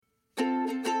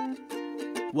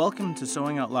Welcome to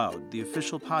Sewing Out Loud, the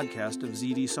official podcast of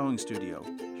ZD Sewing Studio.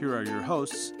 Here are your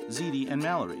hosts, ZD and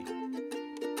Mallory.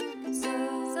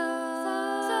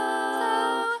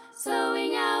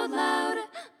 Sewing Out Loud.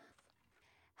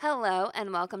 Hello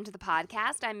and welcome to the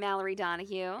podcast. I'm Mallory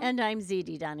Donahue. And I'm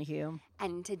ZD Donahue.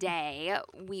 And today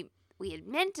we had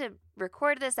meant to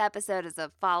record this episode as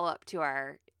a follow-up to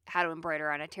our How to Embroider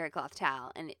on a Terry Cloth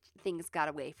Towel, and things got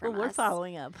away from us. We're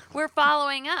following up. We're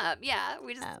following up, yeah.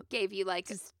 We just gave you like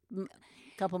just a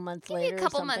couple months give later. you a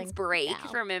couple or something. months break Yeah.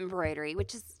 from embroidery,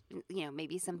 which is,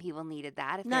 maybe some people needed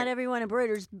that. If Not they're- everyone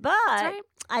embroiders, but right.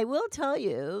 I will tell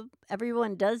you,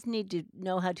 everyone does need to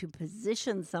know how to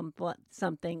position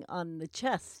something on the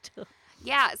chest.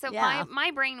 Yeah, so Yeah.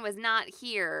 my brain was not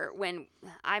here when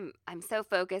I'm so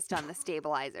focused on the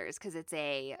stabilizers because it's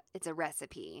a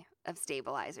recipe of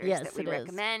stabilizers Yes, that we it is.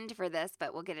 recommend for this,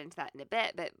 but we'll get into that in a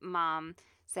bit. But Mom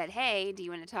said, "Hey, do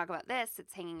you want to talk about this?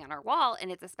 It's hanging on our wall,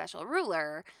 and it's a special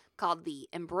ruler called the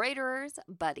Embroiderer's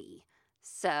Buddy.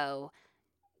 So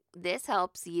this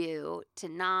helps you to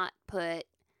not put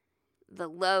the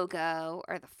logo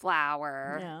or the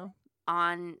flower No.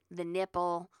 on the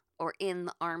nipple or in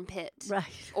the armpit."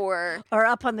 Right. Or Or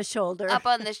up on the shoulder. up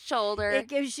on the shoulder. It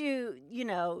gives you,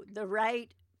 the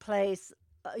right place.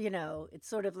 It's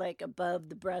sort of like above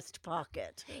the breast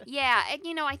pocket. Yeah,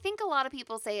 and I think a lot of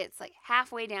people say it's like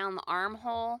halfway down the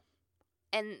armhole.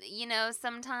 And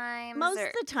sometimes Most of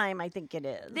the time, I think it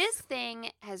is. this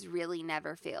thing has really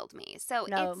never failed me. So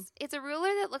No. it's a ruler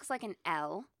that looks like an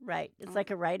L. Right. It's like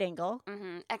a right angle.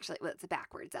 Actually, well, it's a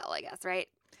backwards L, I guess, right?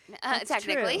 That's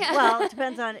Technically. true. Well, it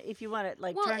depends on if you want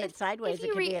to Well, turn it sideways. if It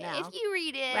you could be read an L. if you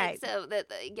read it, Right. so that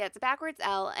it's a backwards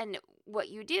L, and what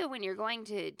you do when you're going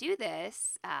to do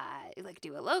this,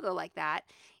 do a logo like that,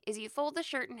 is you fold the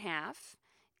shirt in half,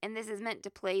 and this is meant to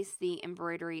place the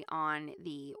embroidery on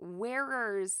the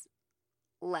wearer's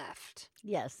left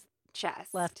Yes,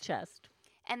 chest. left chest.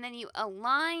 And then you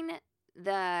align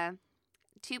the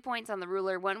 2 points on the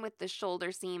ruler, one with the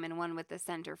shoulder seam and one with the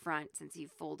center front, since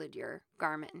you've folded your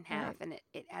garment in half, Right. and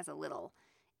it has a little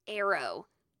arrow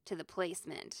to the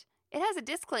placement. It has a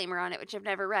disclaimer on it, which I've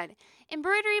never read.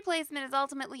 Embroidery placement is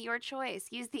ultimately your choice.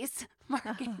 Use these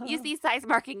size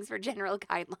markings for general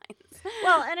guidelines.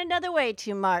 Well, and another way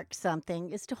to mark something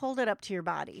is to hold it up to your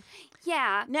body.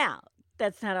 Yeah. Now,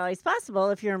 that's not always possible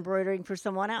if you're embroidering for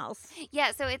someone else.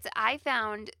 Yeah, so I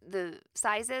found the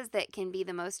sizes that can be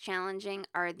the most challenging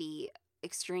are the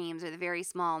extremes, or the very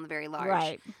small and the very large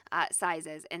Right.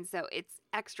 Sizes. And so it's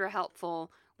extra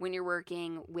helpful when you're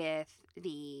working with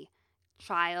the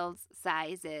child's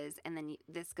sizes, and then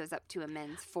this goes up to a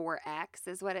men's 4X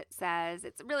is what it says.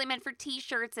 It's really meant for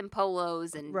t-shirts and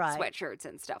polos and Right. sweatshirts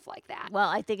and stuff like that. Well,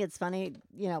 I think it's funny,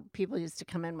 people used to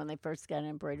come in when they first got an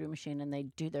embroidery machine and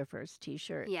they'd do their first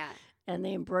T-shirt. Yeah. And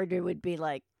the embroidery would be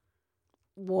like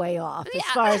way off Yeah.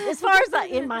 as far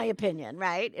as in my opinion,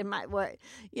 right?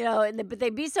 But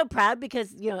they'd be so proud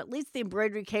because, at least the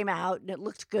embroidery came out and it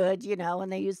looked good,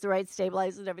 and they used the right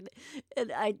stabilizers and everything.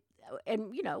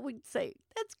 And we'd say,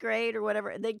 that's great or whatever.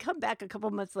 And they'd come back a couple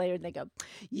months later and they go,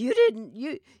 you didn't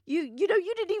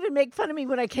even make fun of me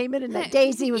when I came in and that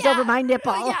daisy was Yeah. over my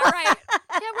nipple. Yeah, right.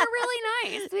 Yeah, we're really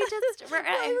nice.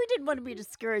 We didn't want to be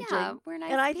discouraging. yeah, we're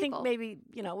nice and I people. think maybe,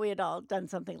 we had all done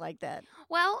something like that.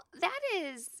 Well, that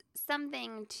is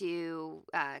something to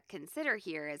consider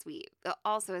here as we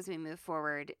move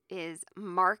forward, is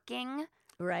marking.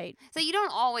 Right. So you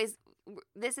don't always.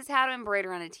 This is how to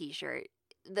embroider on a T-shirt.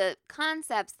 The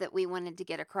concepts that we wanted to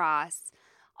get across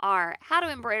are how to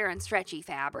embroider on stretchy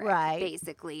fabric. Right.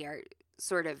 Basically, are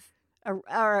sort of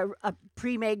A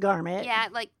pre-made garment.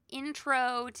 like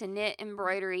intro to knit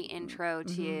embroidery, intro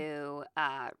Mm-hmm. to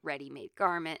ready-made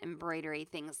garment embroidery,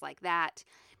 things like that.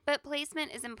 But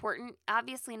placement is important.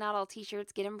 Obviously, not all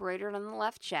T-shirts get embroidered on the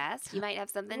left chest. You might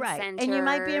have something Right. centered. And you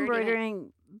might be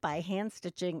embroidering by hand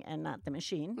stitching and not the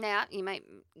machine. Yeah, you might,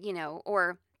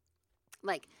 or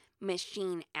like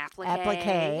machine applique.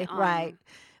 Applique, on- right.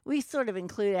 We sort of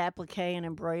include applique and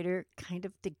embroider kind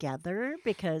of together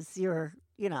because you're,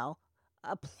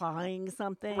 applying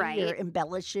something. Right. You're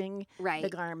embellishing Right. the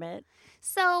garment.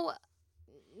 So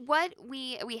what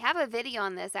we have a video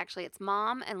on this, actually. It's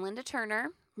Mom and Linda Turner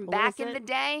from Oh, back is in it? the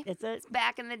day. It's a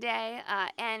Back in the day.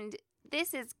 And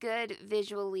this is good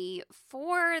visually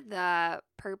for the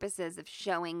purposes of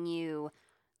showing you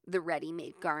the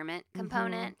ready-made garment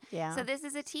component. Yeah. So this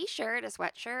is a T-shirt, a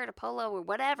sweatshirt, a polo, or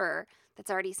whatever that's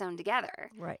already sewn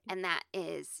together. Right. And that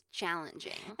is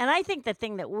challenging. And I think the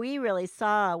thing that we really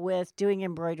saw with doing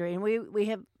embroidery, and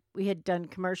we had done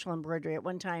commercial embroidery at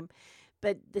one time,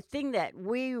 But the thing that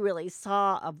we really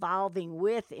saw evolving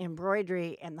with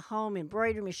embroidery and the home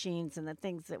embroidery machines and the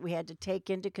things that we had to take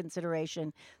into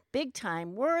consideration big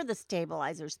time were the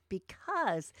stabilizers,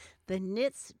 because the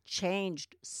knits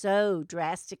changed so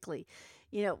drastically.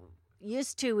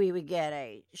 Used to we would get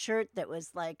a shirt that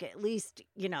was like at least,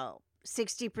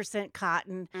 60%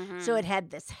 cotton. So it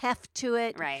had this heft to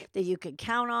it Right. that you could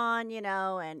count on,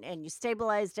 and you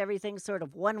stabilized everything sort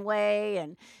of one way.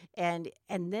 And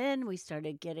then we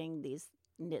started getting these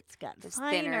knits got Those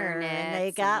finer, thinner and they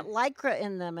knits got and- lycra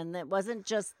in them, and it wasn't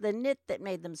just the knit that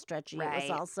made them stretchy. It was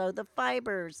Right. also the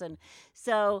fibers. And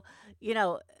so,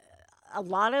 a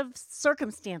lot of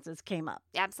circumstances came up.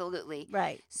 Absolutely.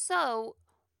 Right. So,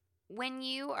 when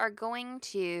you are going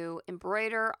to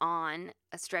embroider on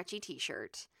a stretchy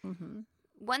t-shirt, Mm-hmm.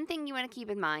 one thing you want to keep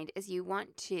in mind is you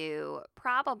want to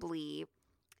probably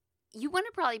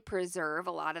preserve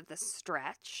a lot of the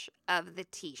stretch of the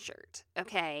t-shirt,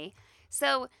 okay?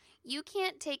 So, you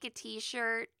can't take a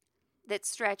t-shirt that's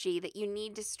stretchy that you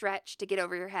need to stretch to get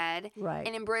over your head Right.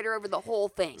 and embroider over the whole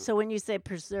thing. So when you say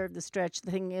preserve the stretch,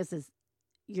 the thing is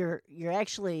you're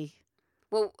actually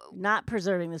well, not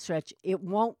preserving the stretch. It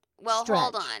won't hold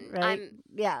stretch, on. right?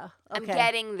 I'm Okay.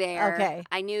 getting there. Okay.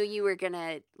 I knew you were going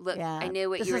to look. Yeah. I knew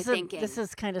what This you were is thinking. This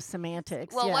is kind of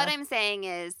semantics. Well, yeah. what I'm saying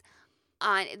is,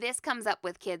 this comes up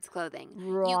with kids' clothing.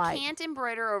 Right. You can't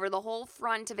embroider over the whole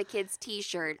front of a kid's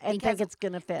t-shirt and because, think it's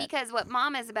going to fit. because what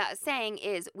Mom is about saying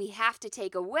is we have to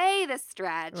take away the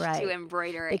stretch Right. to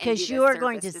embroider it. Because and do you the are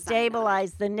going to surface design on it.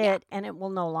 stabilize the knit, and it will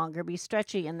no longer be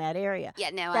stretchy in that area. Yeah,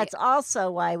 no, That's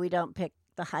also why we don't pick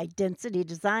the high density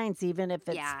designs, even if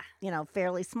it's yeah.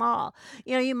 fairly small.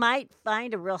 You might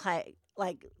find a real high,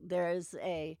 like there's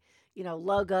a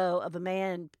logo of a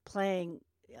man playing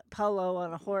polo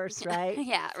on a horse, right?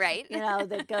 Yeah, right.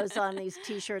 That goes on these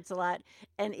t-shirts a lot,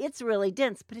 and it's really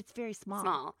dense, but it's very small.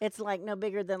 Small. It's like no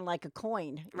bigger than like a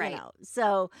coin, Right.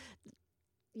 So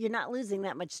you're not losing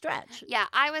that much stretch. Yeah,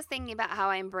 I was thinking about how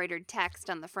I embroidered text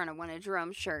on the front of one of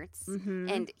Jerome's shirts. Mm-hmm.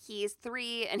 And he's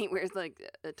 3 and he wears like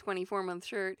a 24-month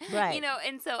shirt. Right.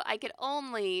 And so I could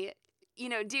only,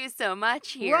 do so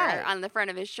much here Right. on the front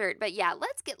of his shirt. But yeah,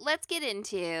 let's get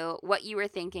into what you were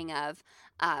thinking of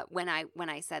when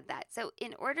I said that. So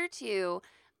in order to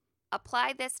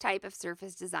apply this type of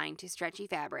surface design to stretchy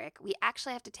fabric, we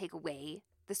actually have to take away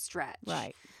the stretch.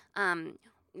 Right.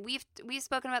 We've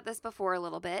spoken about this before a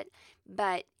little bit,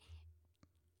 but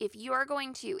if you're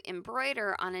going to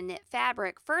embroider on a knit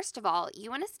fabric, first of all, you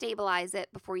want to stabilize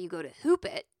it before you go to hoop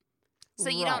it, so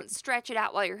you Right. don't stretch it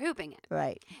out while you're hooping it.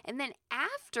 Right. And then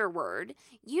afterward,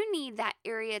 you need that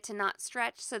area to not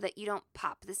stretch so that you don't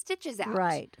pop the stitches out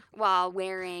Right. while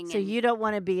wearing. So and- you don't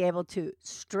want to be able to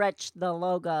stretch the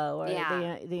logo or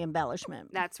Yeah. the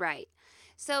embellishment. That's right.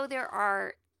 So there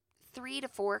are 3 to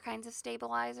 4 kinds of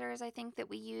stabilizers, I think, that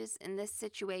we use in this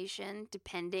situation,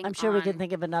 depending I'm sure we on- can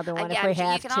think of another one if yeah, we I'm sure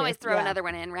have you can to. always throw Yeah. another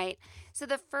one in, right? So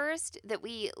the first that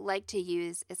we like to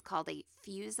use is called a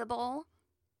fusible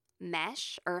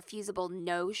mesh or a fusible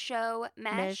no-show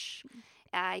mesh.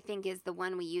 I think is the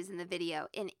one we use in the video.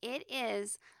 And it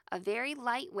is a very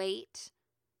lightweight,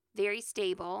 very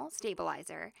stable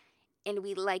stabilizer, and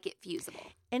we like it fusible.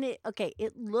 And it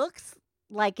looks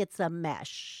like it's a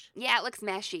mesh. Yeah, it looks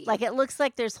meshy. Like it looks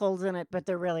like there's holes in it, but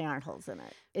there really aren't holes in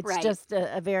it. It's Right. just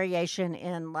a variation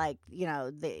in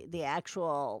the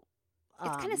actual.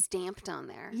 it's kind of stamped on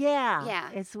there. Yeah. Yeah.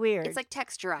 It's weird. It's like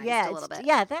texturized yeah, a little bit.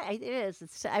 Yeah, it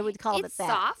is. I would call It's it that.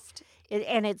 soft,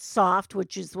 And it's soft,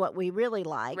 which is what we really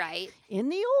like. right? In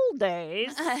the old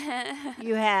days,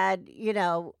 you had,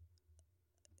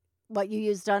 what you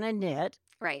used on a knit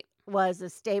Right. was a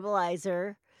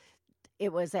stabilizer.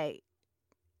 It was a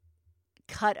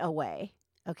cutaway.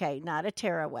 Okay, not a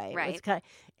tearaway. It was Right. cut,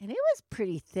 and it was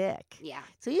pretty thick. Yeah.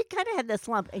 So you kind of had this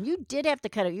lump, and you did have to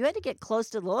cut it. You had to get close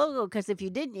to the logo because if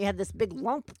you didn't, you had this big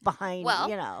lump behind.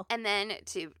 Well, And then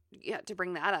to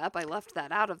bring that up, I left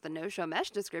that out of the no-show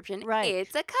mesh description. Right.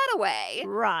 It's a cutaway.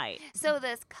 right. So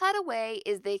this cutaway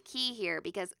is the key here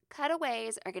because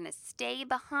cutaways are going to stay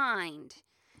behind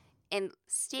and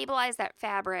stabilize that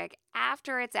fabric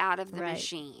after it's out of the Right.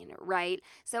 machine, right?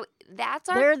 So that's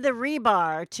our They're the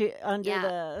rebar to under Yeah,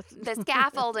 the the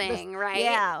scaffolding, right?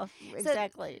 Yeah, So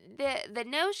exactly. the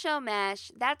no-show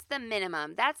mesh, that's the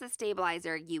minimum. That's the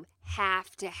stabilizer you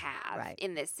have to have Right.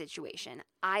 in this situation.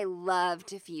 I love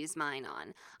to fuse mine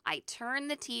on. I turn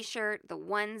the t-shirt, the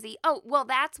onesie. Oh, well,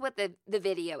 that's what the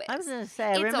video is. I was going to say,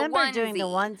 I It's a remember doing the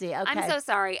onesie. Okay. I'm so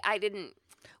sorry. I didn't.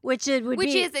 Which is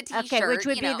a T-shirt, okay, which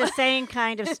would you be know. the same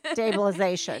kind of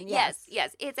stabilization. Yes.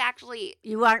 It's actually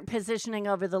You aren't positioning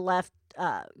over the left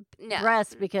no.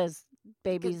 breast because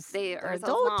babies they are so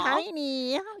so small.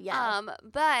 tiny. Yeah.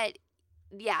 But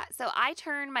yeah, so I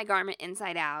turn my garment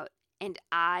inside out and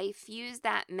I fuse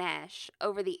that mesh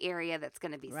over the area that's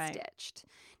going to be Right. stitched.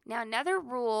 Now, another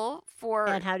rule for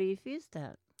And how do you fuse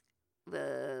that?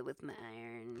 with my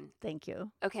iron. Thank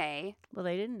you. Okay. Well,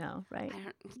 they didn't know, right? I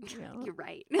don't, You know. You're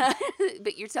right.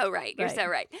 But you're so right. You're so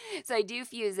right. So I do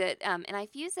fuse it. And I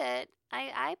fuse it.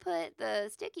 I put the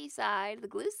sticky side, the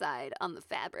glue side, on the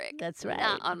fabric. That's right.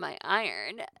 Not on my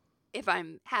iron if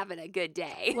I'm having a good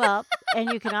day. Well,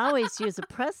 and you can always use a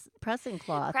pressing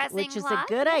cloth, which is a cloth,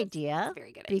 good yes. idea. It's a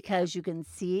very good idea. Because you can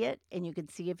see it and you can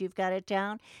see if you've got it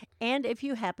down. And if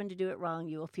you happen to do it wrong,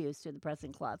 you will fuse to the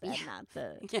pressing cloth and not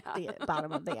the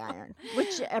bottom of the iron,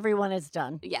 which everyone has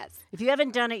done. Yes. If you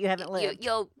haven't done it, you haven't lived.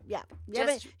 You'll Yeah. You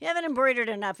just- haven't embroidered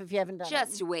enough if you haven't done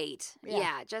just it. wait. Yeah.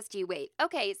 Yeah, just you wait.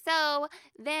 Okay, so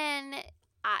then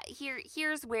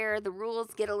here's where the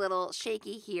rules get a little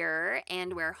shaky here,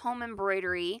 and where home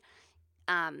embroidery,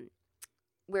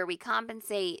 where we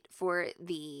compensate for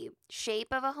the shape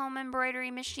of a home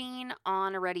embroidery machine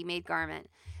on a ready-made garment.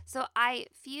 So I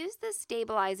fuse the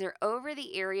stabilizer over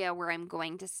the area where I'm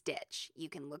going to stitch. You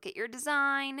can look at your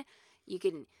design. You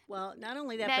can Well, not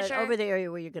only that, measure. but over the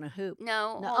area where you're going to hoop.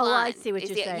 no. No, Hold oh, on. I see what You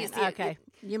you're see it, saying. you see it. Okay.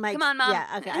 You might. Come on, Mom.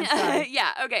 Yeah, okay. I'm sorry.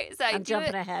 Yeah, okay. So I'm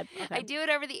jumping ahead. Okay. I do it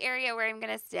over the area where I'm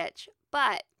going to stitch.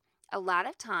 But a lot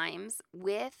of times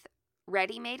with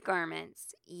ready-made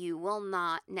garments, you will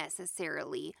not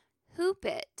necessarily hoop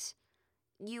it.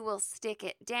 You will stick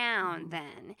it down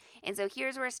then. And so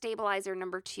here's where stabilizer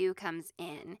number 2 comes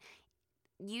in.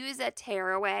 Use a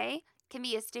tearaway. Can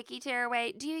be a sticky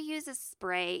tearaway. Do you use a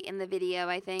spray in the video,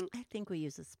 I think? I think we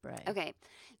use a spray. Okay.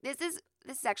 This is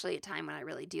actually a time when I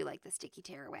really do like the sticky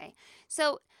tearaway.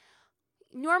 So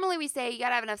normally we say you got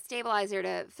to have enough stabilizer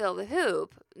to fill the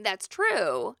hoop. That's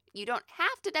true. You don't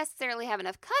have to necessarily have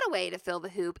enough cutaway to fill the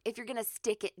hoop if you're going to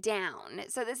stick it down.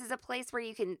 So this is a place where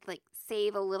you can like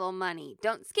save a little money.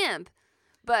 Don't skimp,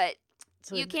 but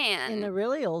So you can. In the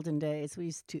really olden days, we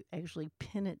used to actually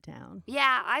pin it down.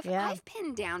 Yeah, Yeah. I've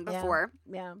pinned down Yeah. before.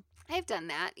 Yeah. I've done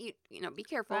that. You know, be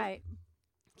careful. Right.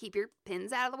 Keep your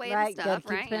pins out of the way Right. and Gotta stuff, keep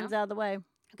right? the pins out of the way.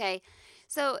 Okay.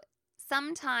 So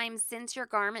sometimes since your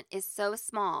garment is so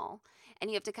small and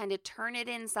you have to kind of turn it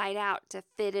inside out to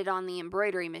fit it on the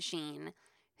embroidery machine,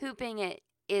 hooping it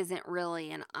isn't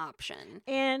really an option.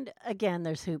 And again,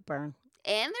 there's hoop burn.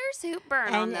 And there's hoop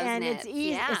burn on those And knits. it's easy,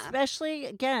 Yeah. especially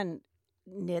again.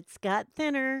 Knits got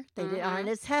thinner. They aren't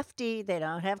as hefty. They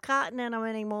don't have cotton in them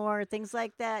anymore. Things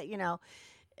like that. You know,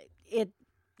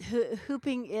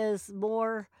 hooping is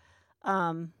more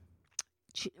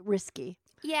risky.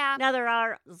 Yeah. Now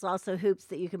there's also hoops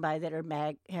that you can buy that are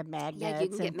have magnets you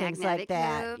can get and things magnetic like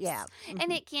that. hoops. Yeah,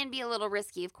 And it can be a little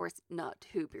risky, of course, not to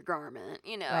hoop your garment,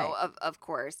 you know, Right. of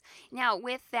course. Now,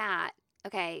 with that,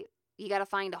 okay, you got to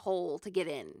find a hole to get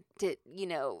in to, you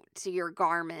know, to your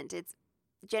garment. It's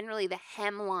generally the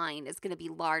hemline is going to be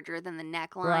larger than the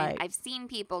neckline. Right. I've seen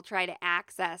people try to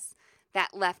access that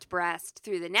left breast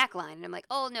through the neckline. And I'm like,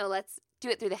 oh, no, let's do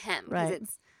it through the hem because Right.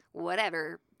 it's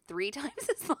whatever, 3 times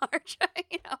as large.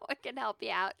 You know, it can help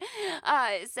you out.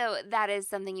 So that is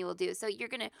something you will do. So you're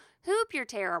going to hoop your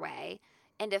tearaway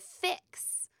and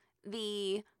affix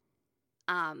the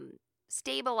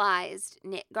stabilized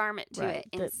knit garment to Right.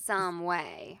 it in some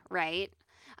way, right?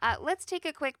 Let's take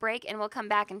a quick break and we'll come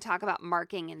back and talk about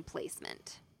marking and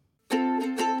placement.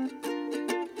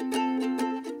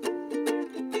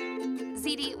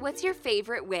 ZD, what's your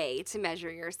favorite way to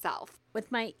measure yourself? with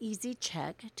my Easy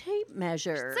Check tape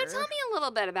measure. So tell me a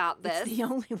little bit about this. It's the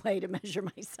only way to measure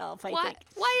myself, I think.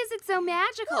 Why is it so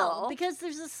magical? Well, because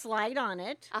there's a slide on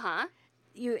it. Uh-huh.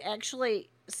 You actually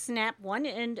snap one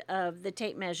end of the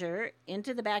tape measure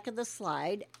into the back of the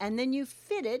slide, and then you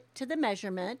fit it to the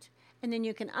measurement, and then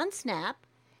you can unsnap,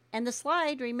 and the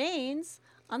slide remains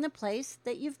on the place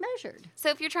that you've measured. So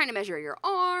if you're trying to measure your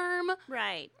arm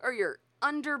Right. or your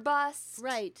underbust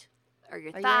Right. or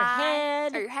your Or your thigh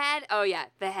head. or your head. Oh, yeah,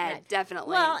 the head, Right.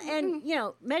 definitely. Well, and,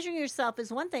 measuring yourself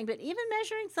is one thing, but even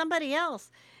measuring somebody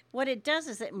else, what it does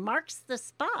is it marks the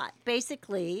spot,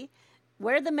 basically,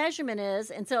 where the measurement is.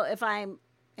 And so if and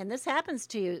this happens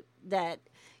to you, that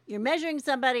you're measuring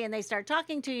somebody and they start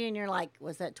talking to you and you're like,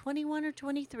 was that 21 or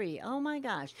 23? Oh, my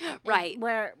gosh. Right. And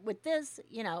where with this,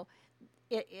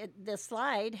 the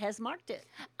slide has marked it.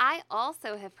 I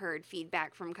also have heard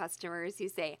feedback from customers who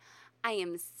say, I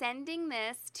am sending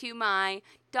this to my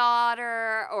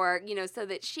daughter or, so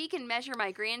that she can measure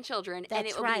my grandchildren and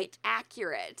That's it will right. be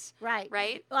accurate. Right.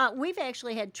 Right? We've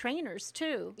actually had trainers,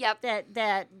 too. Yep.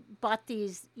 That bought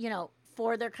these,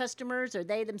 for their customers, or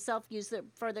they themselves use it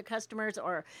for their customers,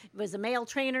 or it was a male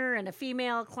trainer and a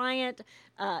female client,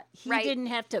 he Right. didn't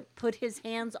have to put his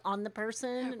hands on the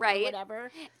person Right. or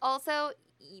whatever. Also,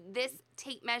 this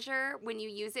tape measure, when you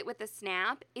use it with a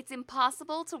snap, it's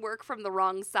impossible to work from the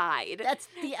wrong side. That's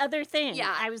the other thing.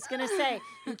 Yeah. I was going to say,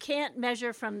 you can't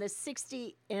measure from the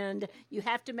 60 end. You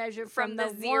have to measure from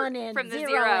the zero- 1 end, from the 0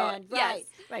 zero. end. Yes.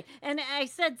 Right, right. And I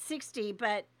said 60,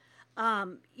 but,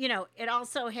 it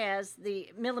also has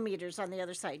the millimeters on the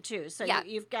other side, too. So Yeah.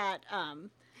 you've got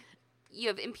You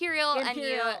have imperial and you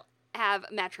Imperial. have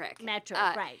metric. metric,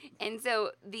 right. And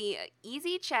so the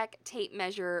Easy Check tape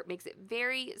measure makes it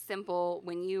very simple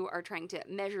when you are trying to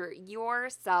measure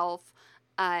yourself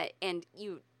and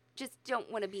you just don't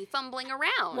want to be fumbling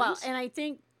around. Well, and I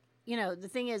think, the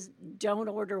thing is, don't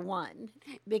order one,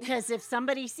 because if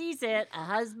somebody sees it, a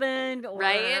husband or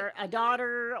Right. a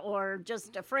daughter or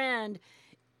just a friend,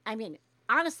 I mean,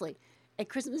 honestly, at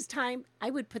Christmas time,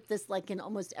 I would put this like in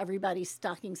almost everybody's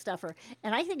stocking stuffer.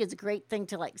 And I think it's a great thing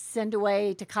to like send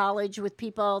away to college with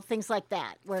people, things like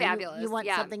that, where Fabulous, you want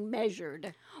yeah. something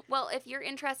measured. Well, if you're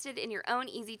interested in your own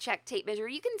Easy Check tape measure,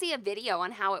 you can see a video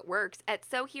on how it works at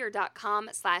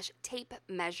sewhere.com/tape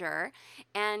measure,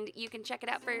 and you can check it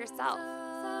out for yourself.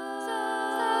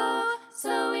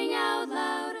 Sewing out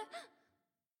loud.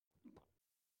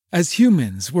 As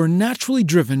humans, we're naturally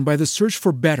driven by the search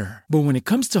for better. But when it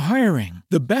comes to hiring,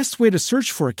 the best way to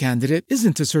search for a candidate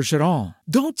isn't to search at all.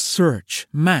 Don't search,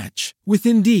 match with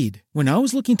Indeed. When I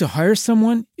was looking to hire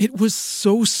someone, it was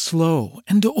so slow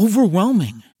and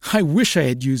overwhelming. I wish I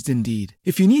had used Indeed.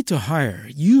 If you need to hire,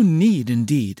 you need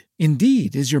Indeed.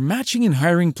 Indeed is your matching and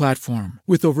hiring platform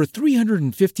with over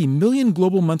 350 million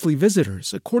global monthly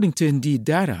visitors, according to Indeed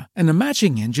data, and a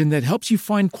matching engine that helps you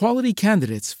find quality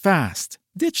candidates fast.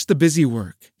 Ditch the busy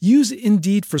work. Use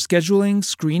Indeed for scheduling,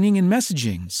 screening, and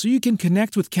messaging so you can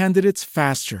connect with candidates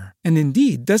faster. And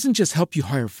Indeed doesn't just help you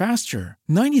hire faster.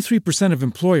 93% of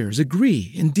employers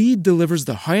agree Indeed delivers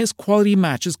the highest quality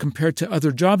matches compared to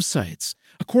other job sites,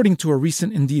 according to a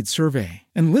recent Indeed survey.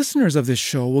 And listeners of this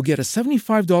show will get a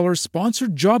 $75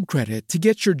 sponsored job credit to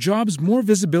get your jobs more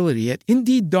visibility at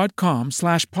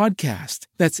Indeed.com/podcast.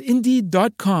 That's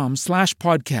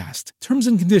Indeed.com/podcast. Terms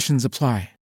and conditions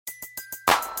apply.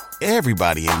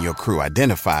 Everybody in your crew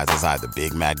identifies as either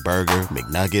Big Mac Burger,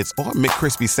 McNuggets, or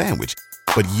McCrispy Sandwich.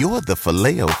 But you're the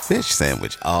Filet-O-Fish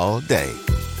Sandwich all day.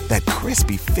 That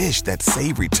crispy fish, that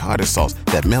savory tartar sauce,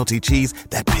 that melty cheese,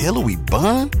 that pillowy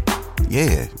bun.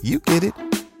 Yeah, you get it.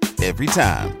 Every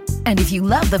time. And if you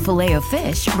love the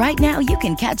Filet-O-Fish, right now you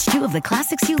can catch two of the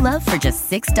classics you love for just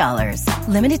 $6.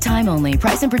 Limited time only.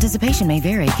 Price and participation may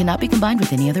vary. Cannot be combined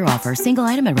with any other offer. Single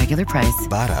item at regular price.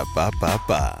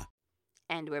 Ba-da-ba-ba-ba.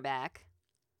 And we're back.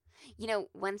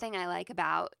 One thing I like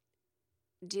about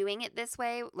doing it this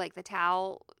way, like the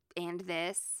towel and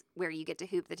this, where you get to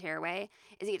hoop the tearaway,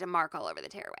 is you get to mark all over the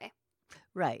tearaway.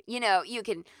 Right. You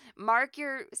can mark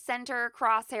your center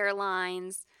crosshair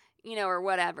lines, or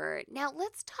whatever. Now,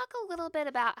 let's talk a little bit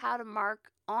about how to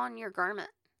mark on your garment.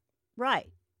 Right.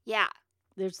 Yeah.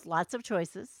 There's lots of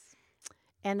choices.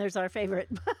 And there's our favorite.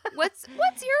 What's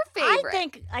your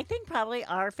favorite? I think probably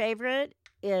our favorite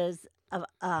is the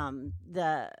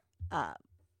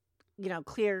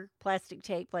clear plastic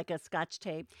tape, like a Scotch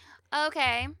tape.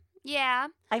 Okay. Yeah.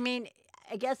 I mean,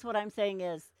 I guess what I'm saying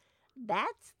is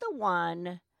that's the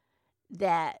one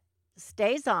that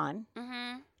stays on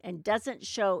Mm-hmm. and doesn't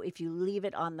show if you leave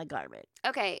it on the garment.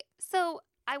 Okay. So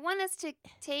I want us to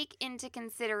take into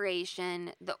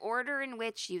consideration the order in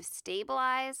which you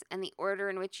stabilize and the order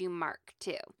in which you mark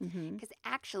too. Mm-hmm. Because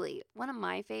actually, one of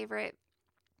my favorite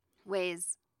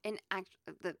ways, and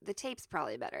the tape's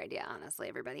probably a better idea, honestly,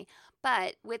 everybody.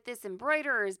 But with this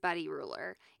embroiderer's buddy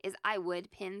ruler, is I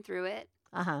would pin through it.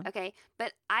 Uh-huh. Okay,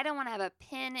 but I don't want to have a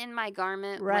pin in my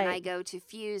garment Right. when I go to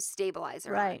fuse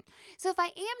stabilizer on. Right. So if I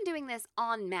am doing this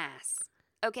en masse,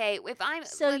 okay, if I'm I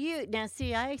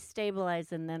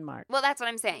stabilize and then mark. well, that's what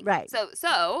I'm saying. Right.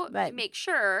 So Right. make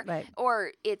sure, Right.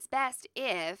 or it's best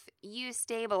if you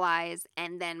stabilize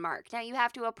and then mark. Now you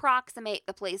have to approximate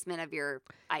the placement of your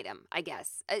item, I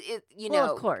guess.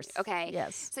 Well, of course. Okay.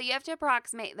 Yes. So you have to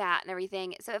approximate that and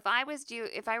everything. So if I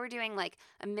were doing like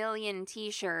 1 million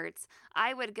t-shirts,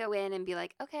 I would go in and be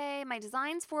like, okay, my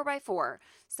design's 4x4.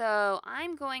 So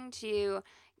I'm going to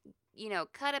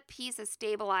cut a piece of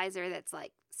stabilizer that's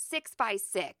like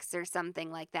 6x6 or something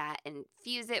like that and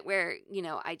fuse it where,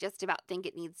 I just about think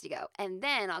it needs to go. And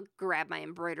then I'll grab my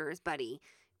embroiderer's buddy,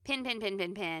 pin,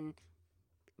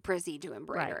 proceed to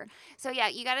embroider. Right. So yeah,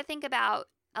 you got to think about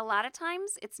a lot of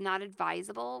times it's not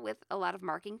advisable with a lot of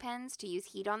marking pens to use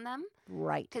heat on them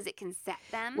Right. because it can set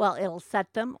them. Well, it'll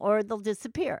set them or they'll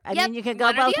disappear. I Yep, mean, you can go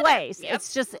one or both the other. ways. Yep.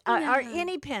 It's just or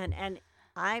any pen. And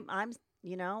I'm,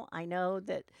 I know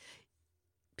that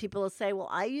people will say, well,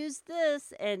 I use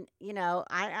this and,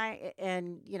 I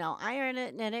iron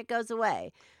it and then it goes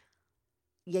away.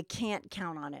 You can't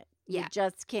count on it. Yeah. You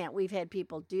just can't. We've had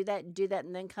people do that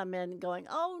and then come in going,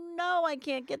 oh no, I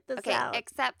can't get this okay, out.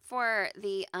 except for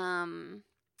the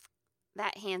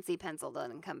that Hansi pencil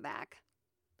doesn't come back.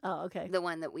 Oh, okay. The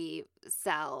one that we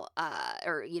sell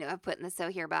or have put in the So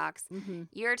Here box. Mm-hmm.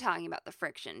 You're talking about the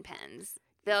friction pens.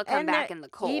 They'll come back in the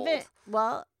cold.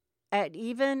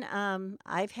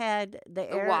 I've had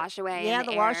the air wash away. Yeah, and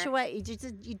the air. wash away.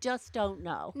 You just don't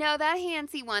know. No, that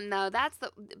Hansi one though.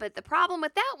 But the problem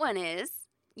with that one is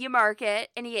you mark it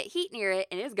and you get heat near it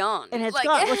and it's gone. And it's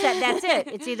gone. That's it.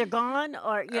 It's either gone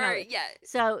or yeah.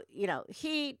 So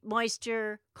heat,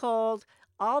 moisture, cold,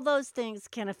 all those things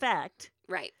can affect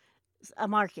Right. a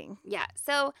marking. Yeah.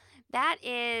 So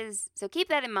keep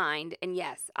that in mind. And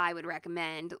yes, I would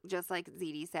recommend, just like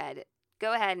ZD said,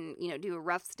 go ahead and, do a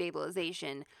rough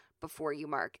stabilization before you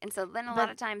mark. And so then a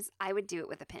lot of times I would do it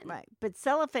with a pin. Right. But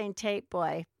cellophane tape,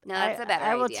 boy. No, that's a better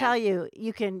I will idea. tell you,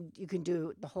 you can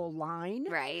do the whole line.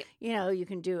 Right. You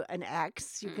can do an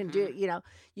X. You can do,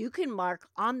 you can mark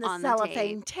on the On the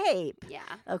cellophane tape. Yeah.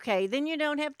 Okay. Then you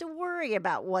don't have to worry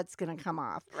about what's going to come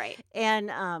off. Right. And,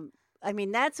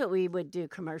 that's what we would do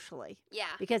commercially. Yeah.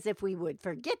 Because if we would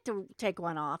forget to take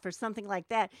one off or something like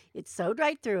that, it sewed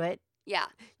right through it. Yeah.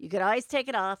 You could always take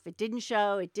it off. It didn't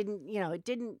show. It didn't, it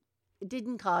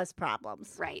didn't cause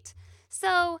problems. Right.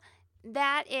 So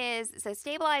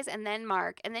stabilize and then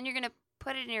mark, and then you're going to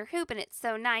put it in your hoop, and it's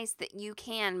so nice that you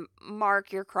can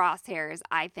mark your crosshairs,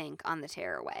 I think, on the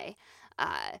tearaway.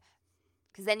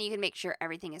 Because then you can make sure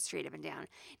everything is straight up and down.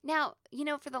 Now,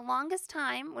 for the longest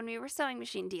time when we were sewing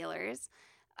machine dealers,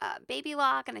 Baby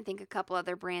Lock and I think a couple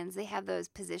other brands, they have those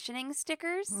positioning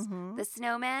stickers, the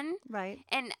snowmen. Right.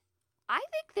 And I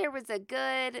think there was a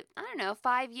good,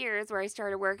 5 years where I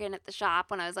started working at the shop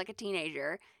when I was like a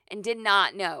teenager and did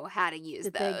not know how to use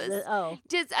those.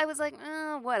 I was like,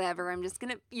 oh, whatever. I'm just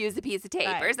going to use a piece of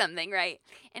tape or something, right?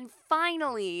 And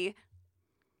finally,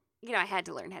 I had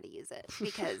to learn how to use it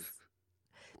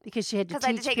because you had to teach I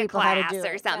had to take a people how to class do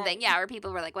or it. something. Right. Yeah, or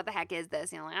people were like, what the heck is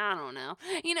this? Like, I don't know.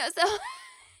 So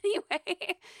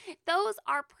anyway, those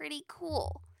are pretty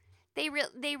cool. They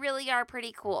really are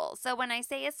pretty cool. So when I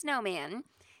say a snowman,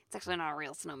 it's actually not a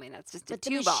real snowman. It's just a But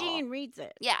the 2-ball. machine reads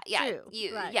it. Yeah. too.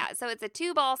 Right. Yeah, so it's a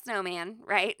 2-ball snowman,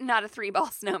 right? Not a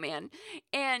 3-ball snowman.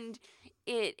 And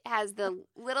it has the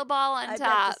little ball on I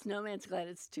top. bet the snowman's glad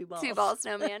it's 2 balls. 2-ball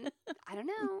snowman. I don't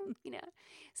know,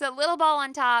 So little ball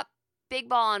on top, big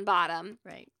ball on bottom.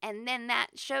 Right. And then that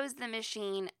shows the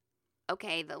machine,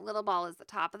 okay, the little ball is the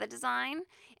top of the design,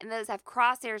 and those have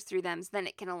crosshairs through them, so then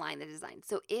it can align the design.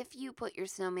 So if you put your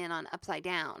snowman on upside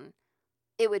down,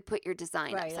 it would put your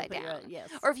design upside down. Yes.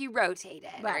 Or if you rotate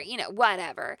it, Right. or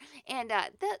whatever. And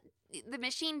the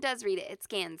machine does read it. It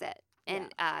scans it.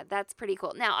 And that's pretty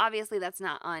cool. Now, obviously, that's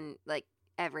not on, like,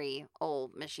 every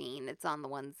old machine. It's on the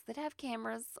ones that have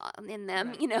cameras in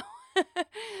them, Right.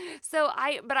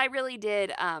 But I really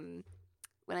did,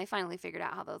 when I finally figured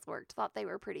out how those worked, thought they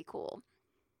were pretty cool.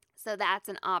 So that's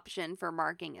an option for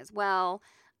marking as well.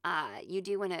 You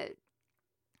do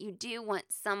want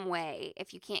some way,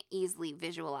 if you can't easily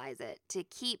visualize it, to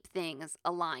keep things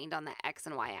aligned on the X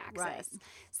and Y axis. Right.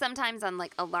 Sometimes on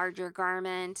like a larger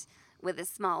garment with a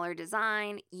smaller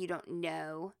design, you don't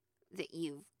know that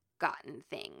you've gotten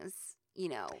things,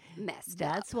 messed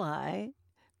up. That's why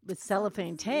with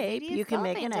cellophane tape, It is you can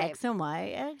make an cellophane tape. X and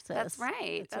Y axis. That's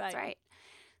right. That's right. right.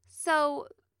 So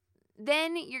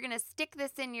then you're going to stick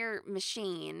this in your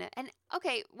machine. And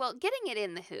okay, well, getting it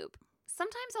in the hoop.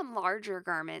 Sometimes on larger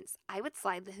garments, I would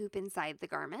slide the hoop inside the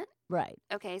garment. Right.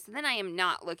 Okay, so then I am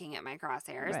not looking at my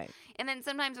crosshairs. Right. And then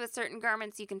sometimes with certain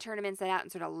garments, you can turn them inside out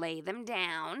and sort of lay them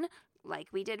down, like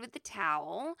we did with the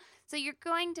towel. So you're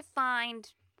going to find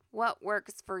what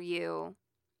works for you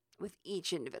with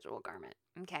each individual garment.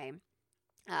 Okay,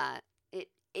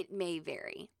 it may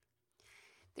vary.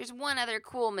 There's one other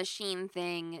cool machine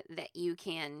thing that you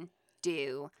can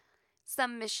do.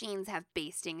 Some machines have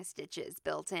basting stitches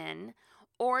built in,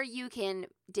 or you can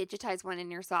digitize one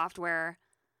in your software.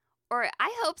 Or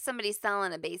I hope somebody's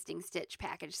selling a basting stitch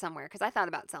package somewhere, because I thought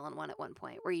about selling one at one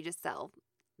point where you just sell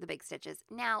the big stitches.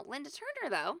 Now, Linda Turner,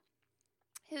 though,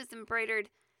 who's embroidered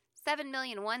 7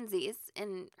 million onesies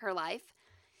in her life,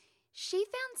 she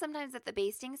found sometimes that the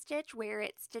basting stitch, where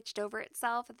it stitched over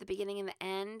itself at the beginning and the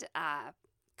end,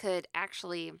 could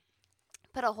actually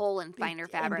put a hole in finer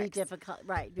fabrics.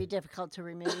 Be difficult to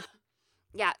remove.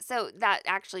 Yeah, so that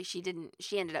actually she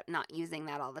ended up not using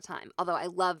that all the time. Although I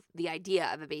love the idea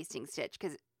of a basting stitch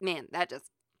because, man, that just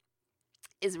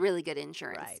is really good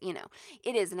insurance. Right. You know,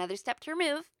 it is another step to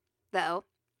remove, though.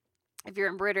 If you're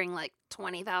embroidering like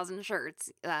 20,000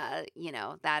 shirts, you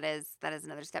know, that is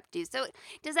another step to do. So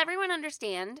does everyone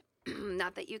understand,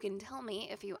 not that you can tell me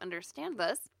if you understand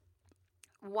this,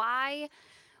 why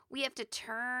we have to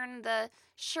turn the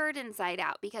shirt inside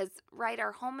out? Because, right,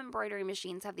 our home embroidery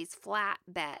machines have these flat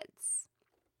beds.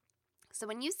 So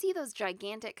when you see those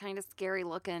gigantic, kind of scary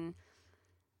looking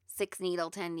 6 needle,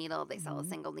 10 needle, they sell a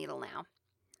single needle now,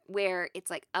 where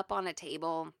it's like up on a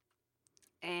table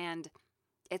and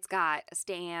it's got a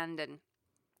stand and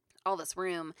all this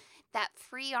room. That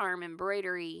free arm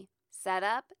embroidery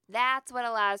setup, that's what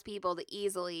allows people to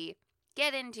easily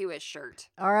get into a shirt.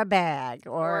 Or a bag.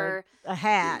 Or a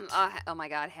hat. Oh my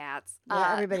God, hats.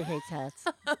 Yeah, everybody hates hats.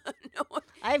 No,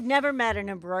 I've never met an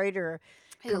embroiderer,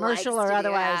 who commercial likes or to do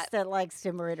otherwise, that. that likes to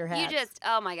embroider hats. You just,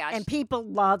 oh my gosh. And people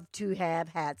love to have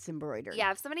hats embroidered.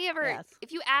 Yeah, if somebody ever, Yes.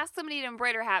 if you ask somebody to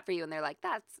embroider a hat for you and they're like,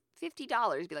 that's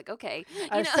 $50, be like, okay. Or You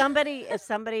know? if somebody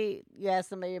you ask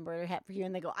somebody to embroider a hat for you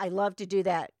and they go, I love to do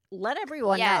that, let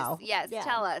everyone know. Yes, Yeah.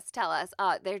 tell us.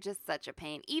 They're just such a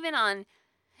pain. Even on,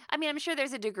 I mean, I'm sure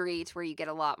there's a degree to where you get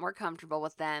a lot more comfortable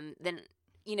with them than,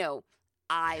 you know,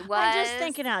 I was. I'm just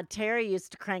thinking how Terry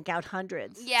used to crank out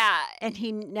hundreds. Yeah. And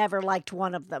he never liked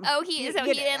one of them. Oh, he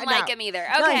didn't like him either.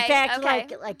 Okay. No, in fact,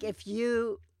 okay. like if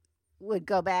you would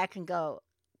go back and go,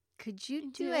 could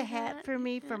you do a hat for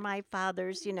me for my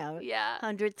father's, Yeah.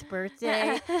 100th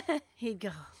birthday? He'd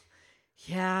go,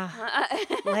 yeah,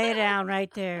 lay it down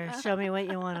right there. Show me what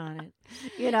you want on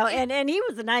it. And he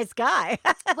was a nice guy.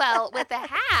 Well, with the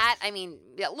hat, I mean,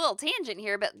 a little tangent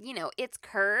here, but, it's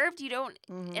curved. You don't,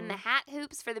 and the hat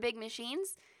hoops for the big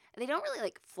machines, they don't really,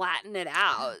 like, flatten it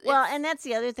out. Well, and that's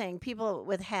the other thing. People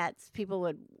with hats, people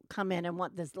would come in and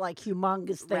want this, like,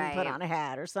 humongous thing put Right. on a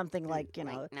hat or something like,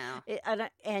 no.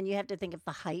 and you have to think of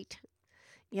the height.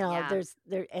 Yeah.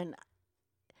 And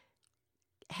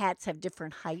hats have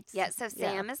different heights. Yeah, so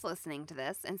Sam is listening to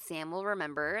this, and Sam will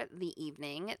remember the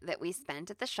evening that we spent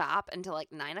at the shop until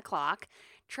like 9 o'clock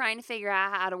trying to figure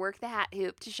out how to work the hat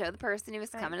hoop to show the person who was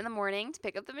coming in the morning to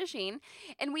pick up the machine.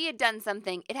 And we had done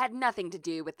something. It had nothing to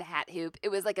do with the hat hoop. It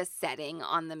was like a setting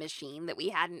on the machine that we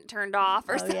hadn't turned off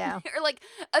or something. Yeah. Or like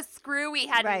a screw we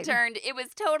hadn't Right. turned. It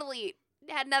was totally...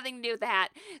 had nothing to do with the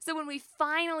hat. So when we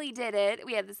finally did it,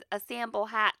 we had a sample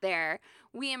hat there.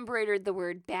 We embroidered the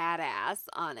word badass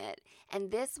on it.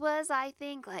 And this was, I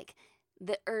think, like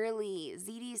the early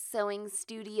ZD Sewing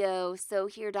Studio,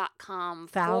 SewHere.com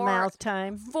Foul mouth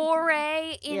time.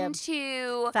 foray Yeah.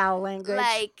 into Foul language.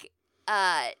 like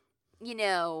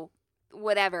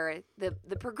whatever, the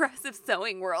progressive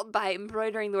sewing world by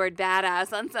embroidering the word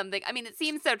badass on something. I mean, it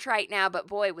seems so trite now, but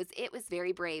boy, it was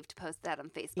very brave to post that on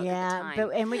Facebook at the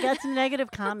time. and we got some negative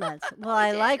comments. Well,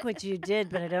 I like what you did,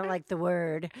 but I don't like the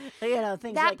word.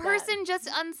 Things That like person just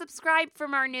unsubscribed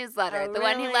from our newsletter. Oh, the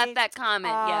one who really? left that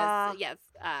comment. Aw. Yes.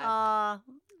 that.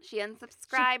 She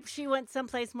unsubscribed. She went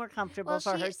someplace more comfortable Well,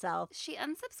 for she- herself. She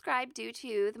unsubscribed due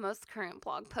to the most current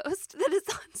blog post that is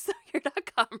on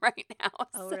SewHere.com right now.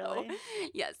 Oh, So, really?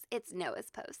 Yes, it's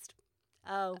Noah's post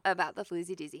Oh. about the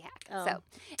floozy doozy hack. Oh, So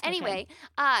anyway,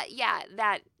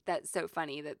 that's so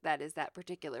funny that is that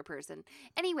particular person.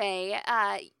 Anyway,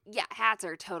 hats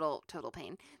are total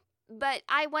pain. But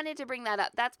I wanted to bring that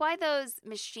up. That's why those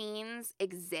machines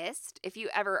exist. If you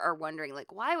ever are wondering,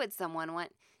 like, why would someone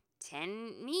want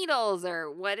 10 needles,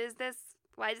 or what is this?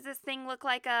 Why does this thing look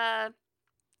like I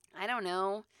don't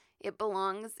know, it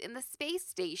belongs in the space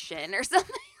station or something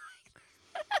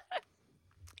like that.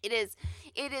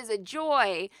 It is a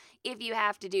joy if you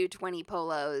have to do 20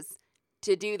 polos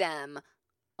to do them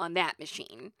on that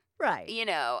machine. Right.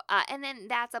 And then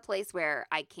that's a place where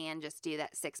I can just do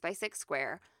that 6x6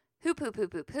 square, hoop, go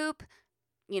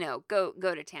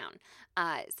to town.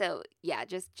 So yeah,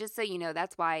 just so you know,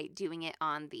 that's why doing it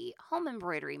on the home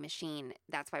embroidery machine,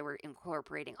 that's why we're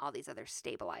incorporating all these other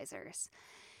stabilizers.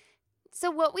 So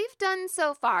what we've done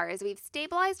so far is we've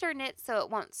stabilized our knit so it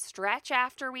won't stretch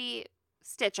after we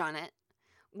stitch on it.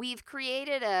 We've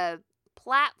created a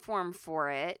platform for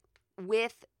it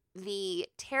with the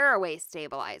tearaway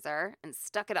stabilizer and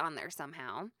stuck it on there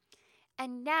somehow.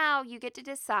 And now you get to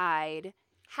decide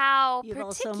how You've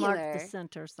particular. also marked the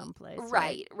center someplace.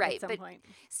 Right. At some But point.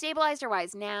 stabilizer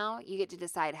wise, now you get to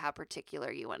decide how particular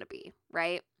you want to be,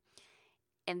 right?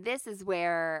 And this is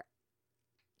where,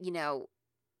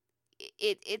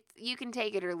 it you can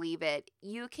take it or leave it.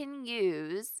 You can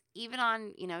use, even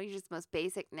on, your just most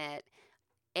basic knit,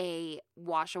 a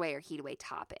wash away or heat away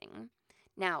topping.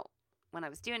 Now, when I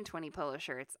was doing 20 polo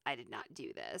shirts, I did not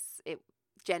do this. It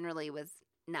generally was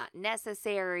not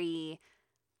necessary.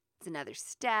 It's another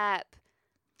step.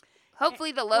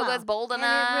 Hopefully the logo's bold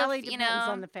enough. And it really depends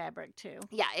on the fabric too.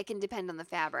 Yeah, it can depend on the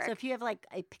fabric. So if you have like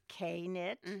a piqué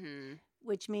knit,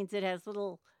 which means it has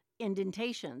little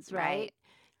indentations, right?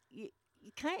 You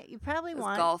probably Those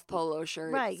want golf polo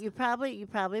shirts. Right. You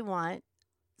probably want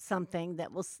something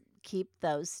that will keep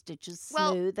those stitches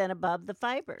smooth and above the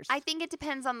fibers. I think it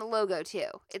depends on the logo too.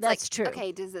 It's That's like, true.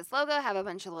 Okay, does this logo have a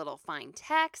bunch of little fine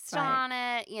text on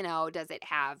it? Does it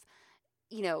have,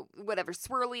 whatever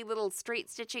swirly little straight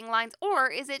stitching lines?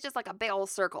 Or is it just like a big old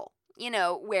circle,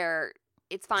 where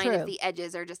it's fine if the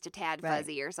edges are just a tad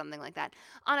fuzzy or something like that.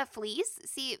 On a fleece,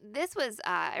 see, this was,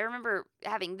 I remember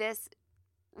having this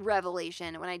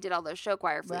revelation when I did all those show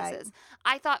choir fleeces. Right.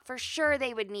 I thought for sure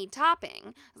they would need topping.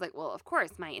 I was like, well, of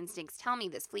course, my instincts tell me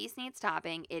this fleece needs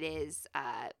topping. It is,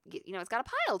 it's got a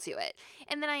pile to it.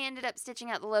 And then I ended up stitching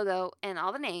out the logo and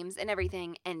all the names and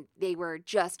everything, and they were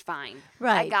just fine.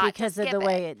 Right, because of the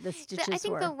way the stitches were. I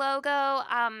think the logo,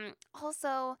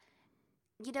 also,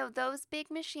 those big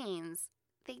machines,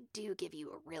 they do give you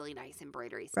a really nice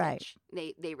embroidery stitch.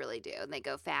 Right. They really do. And they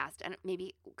go fast. And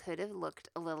maybe could have looked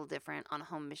a little different on a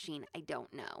home machine. I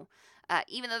don't know.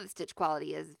 Even though the stitch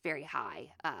quality is very high.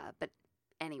 But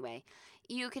anyway,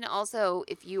 you can also,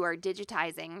 if you are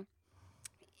digitizing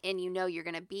and you're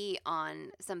going to be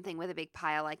on something with a big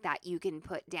pile like that, you can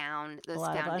put down those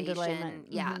foundation,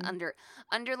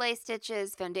 underlay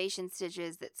stitches, foundation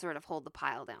stitches that sort of hold the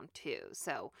pile down too.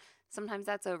 So sometimes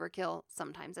that's overkill,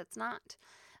 sometimes it's not.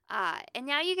 And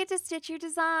now you get to stitch your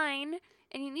design,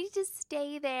 and you need to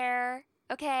stay there.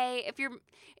 Okay, if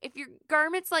your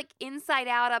garment's like inside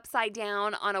out, upside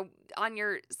down on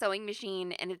your sewing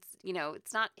machine, and it's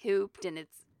it's not hooped and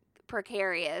it's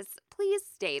precarious, please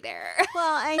stay there.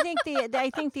 Well, I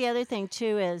think the other thing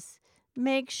too is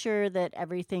make sure that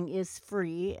everything is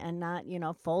free and not,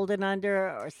 folded under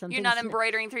or something. You're not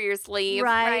embroidering through your sleeve,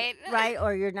 right?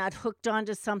 Or you're not hooked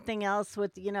onto something else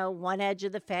with, one edge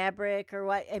of the fabric or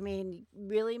what. I mean,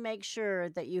 really make sure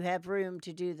that you have room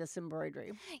to do this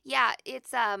embroidery. Yeah,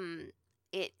 it's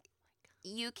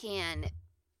you can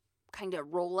kind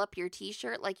of roll up your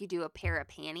t-shirt like you do a pair of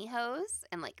pantyhose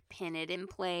and like pin it in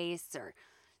place, or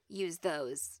use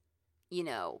those,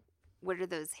 what are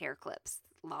those hair clips?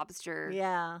 Lobster.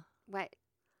 Yeah. What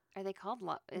are they called?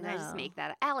 Did No. I just make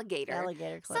that? Alligator.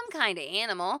 Alligator clips. Some kind of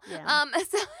animal. Yeah.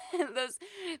 So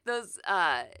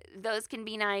those can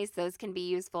be nice. Those can be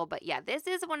useful. But yeah, this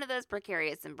is one of those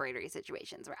precarious embroidery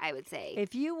situations where I would say,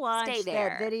 if you watch stay there.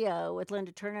 that video with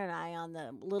Linda Turner and I on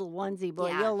the little onesie boy,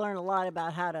 Yeah. you'll learn a lot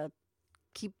about how to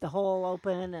keep the hole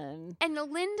open and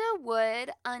Linda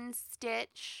would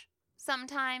unstitch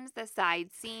sometimes the side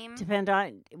seam. depend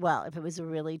on, if it was a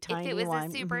really tiny if it was one.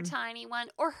 a super tiny one,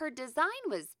 or her design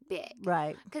was big.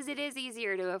 Right. Because it is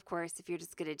easier to, of course, if you're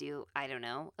just going to do, I don't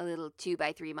know, a little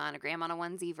 2x3 monogram on a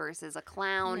onesie versus a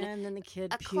clown. Yeah, and then the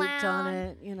kid a puked clown. on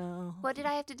it, What did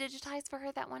I have to digitize for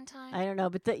her that one time? I don't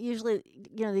know, but usually,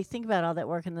 they think about all that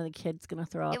work and then the kid's going to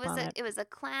throw up on it. It was a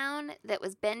clown that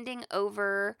was bending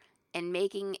over and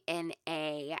making an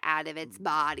A out of its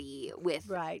body with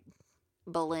Right.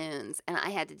 balloons, and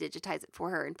I had to digitize it for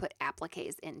her and put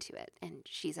appliques into it. And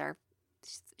she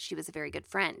was a very good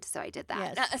friend, so I did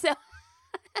that. Yes. So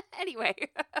anyway,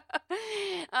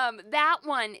 that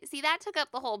one, see, that took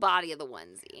up the whole body of the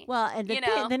onesie. Well, and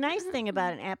the nice thing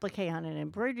about an applique on an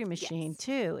embroidery machine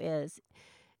too is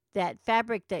that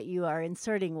fabric that you are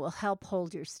inserting will help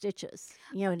hold your stitches.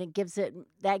 And it gives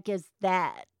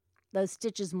those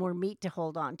stitches more meat to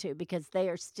hold on to because they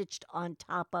are stitched on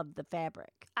top of the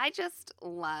fabric. I just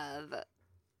love.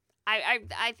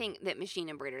 I think that machine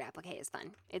embroidered applique is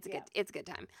fun. It's a good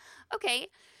time. Okay,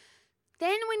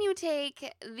 then when you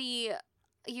take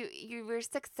you were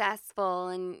successful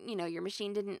and your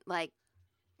machine didn't like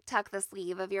tuck the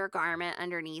sleeve of your garment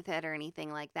underneath it or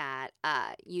anything like that.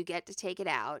 You get to take it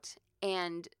out,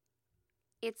 and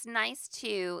it's nice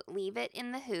to leave it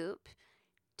in the hoop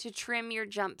to trim your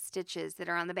jump stitches that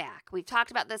are on the back. We've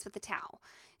talked about this with the towel.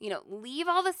 Leave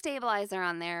all the stabilizer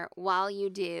on there while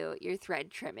you do your thread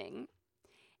trimming.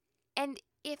 And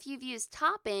if you've used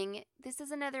topping, this is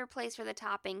another place where the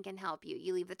topping can help you.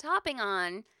 You leave the topping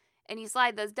on and you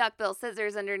slide those duckbill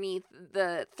scissors underneath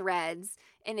the threads,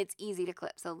 and it's easy to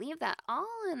clip. So leave that all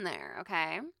in there,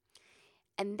 okay?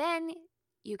 And then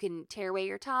you can tear away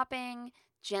your topping,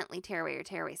 gently tear away your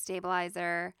tear-away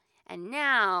stabilizer. And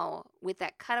now, with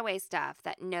that cutaway stuff,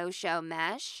 that no-show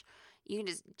mesh, you can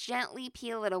just gently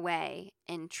peel it away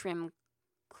and trim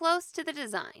close to the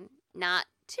design, not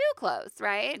too close,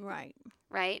 right? Right.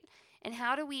 Right? And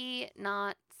how do we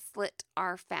not slit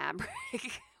our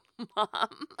fabric, Mom?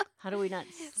 How do we not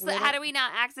So slit how it? do we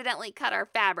not accidentally cut our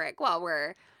fabric while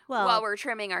we're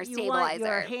trimming our You stabilizer? want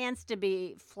your hands to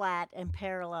be flat and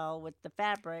parallel with the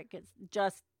fabric. It's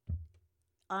just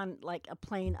on like a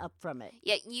plane up from it.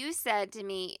 Yeah, you said to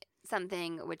me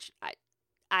something which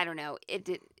I don't know.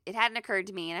 It hadn't occurred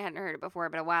to me, and I hadn't heard it before,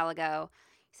 but a while ago.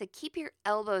 You said keep your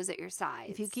elbows at your sides.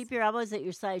 If you keep your elbows at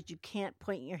your sides, you can't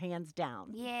point your hands down.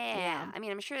 Yeah. I mean,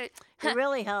 I'm sure It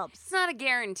really helps. it's not a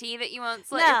guarantee that you won't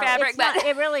slit your fabric, it's but not,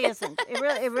 it really isn't. It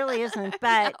really isn't.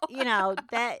 But you know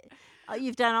that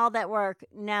you've done all that work.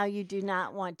 Now you do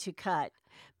not want to cut,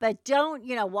 but don't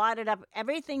wad it up.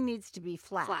 Everything needs to be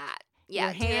flat. flat.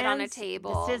 Yeah, Your do it on a hands,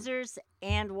 table. The scissors,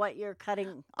 and what you're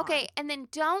cutting. Okay, and then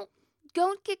don't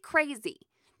get crazy.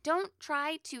 Don't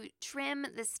try to trim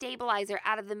the stabilizer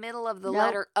out of the middle of the Nope.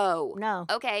 letter O. on. No,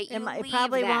 Okay, you it leave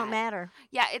probably that. won't matter.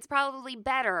 Yeah, it's probably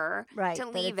better Right, to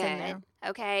that leave it's in it. there.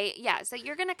 Okay, yeah. So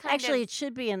you're gonna kind Actually, of it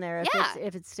should be in there Yeah.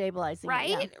 if it's stabilizing. it,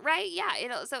 right, right. Yeah,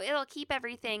 it'll keep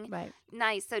everything Right.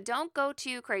 nice. So don't go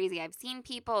too crazy. I've seen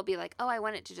people be like, "Oh, I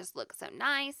want it to just look so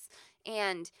nice,"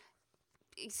 and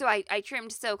so I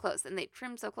trimmed so close, and they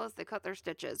trimmed so close they cut their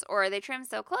stitches, or they trimmed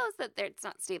so close that it's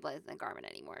not stabilizing the garment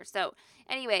anymore. So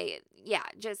anyway, yeah,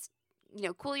 just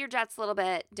cool your jets a little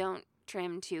bit. Don't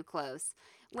trim too close.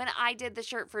 When I did the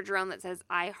shirt for Jerome that says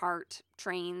 "I heart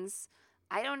trains,"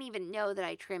 I don't even know that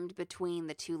I trimmed between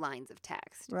the two lines of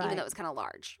text, even Right. though it was kind of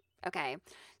large. Okay,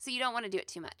 so you don't want to do it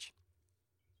too much.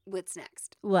 What's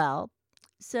next? Well,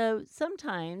 so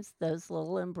sometimes those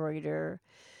little embroidery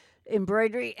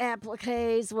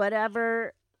appliques,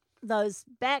 whatever, those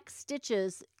back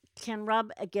stitches can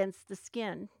rub against the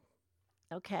skin.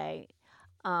 Okay,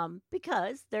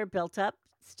 because they're built up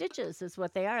stitches is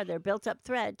what they are. They're built up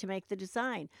thread to make the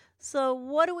design. So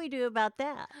what do we do about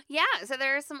that? Yeah, so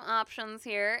there are some options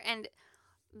here, and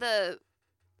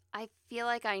I feel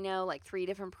like I know like 3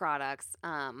 different products.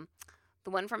 The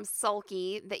one from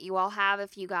Sulky that you all have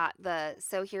if you got the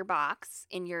Sew Here box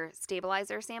in your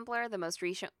stabilizer sampler, the most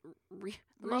recent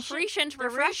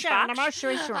refresh box.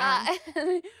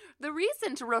 The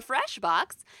recent refresh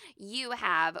box, you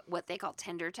have what they call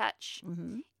Tender Touch,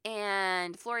 Mm-hmm.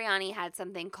 and Floriani had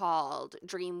something called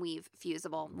Dreamweave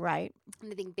Fusible, Right.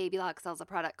 and I think Baby Lock sells a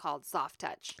product called Soft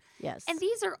Touch. Yes. And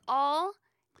these are all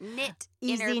knit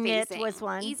Easy Knit interfacing. was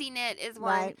one. Easy Knit is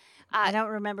one. Right. I don't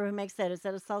remember who makes that. Is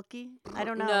that a Sulky? I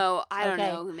don't know. No, I don't Okay.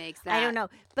 know who makes that. I don't know.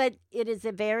 But it is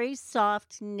a very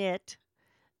soft knit.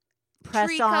 Press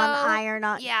Tricot, on, iron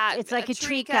on. yeah, It's like a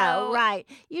tricot. tricot. Right.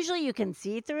 Usually you can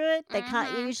see through it.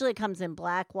 Mhm. Usually it comes in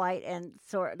black, white, and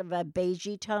sort of a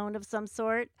beigey tone of some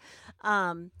sort.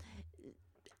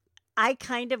 I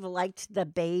kind of liked the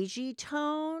beigey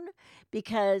tone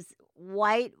because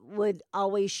white would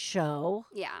always show.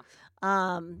 Yeah.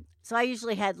 So I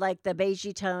usually had like the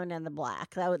beigey tone and the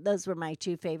black. Those were my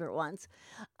 2 favorite ones.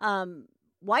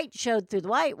 White showed through the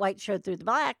white showed through the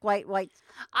black, white.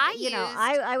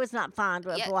 I was not fond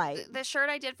of white. The shirt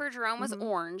I did for Jerome was Mhm.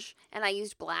 orange, and I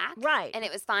used black. Right. And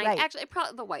it was fine. Right. Actually,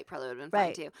 the white probably would have been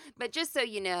Right. fine too. But just so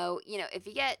you know, if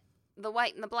you get the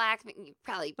white and the black, you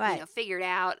probably Right. figured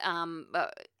out.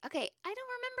 But okay, I don't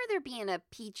remember there being a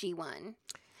peachy one.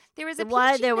 There was a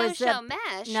Why peachy there was no-show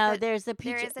mesh. No, but there's a there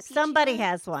peach. is a peachy Somebody one?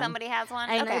 has one. Somebody has one.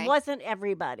 And okay. it wasn't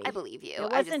everybody. I believe you. It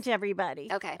wasn't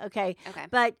everybody. Okay. Okay. Okay.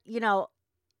 But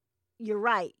you're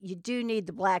right. You do need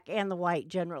the black and the white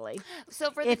generally So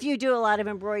for if you do a lot of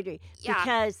embroidery. Yeah.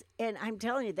 Because, and I'm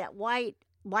telling you, that white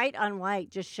on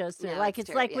white just shows through. No, Like it's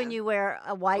it's like true, when yeah. you wear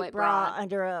a white White bra bra.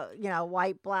 under a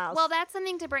white blouse. Well, that's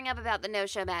something to bring up about the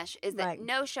no-show mesh is that Right.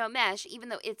 no-show mesh, even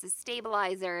though it's a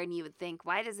stabilizer and you would think,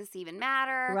 why does this even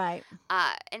matter? right.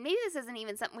 And maybe this isn't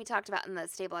even something we talked about in the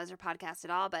stabilizer podcast at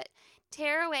all, but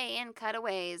tearaway and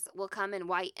cutaways will come in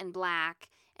white and black,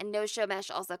 and no-show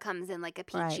mesh also comes in like a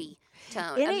Right. peachy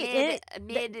tone, a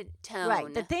mid-tone.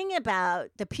 Right. The thing about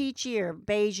the peachy or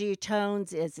beigey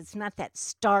tones is it's not that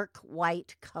stark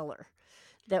white color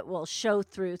that will show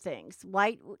through things.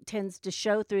 White tends to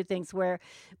show through things where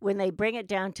when they bring it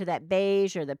down to that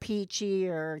beige or the peachy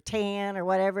or tan or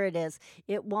whatever it is,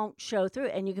 it won't show through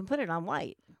and you can put it on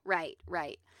white. Right,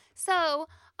 right. So,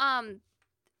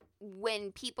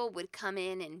 when people would come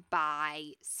in and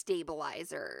buy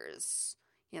stabilizers,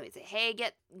 we'd say, hey,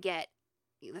 get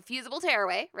the fusible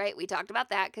tearaway, right? We talked about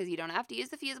that because you don't have to use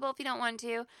the fusible if you don't want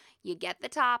to. You get the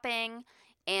topping,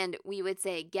 and we would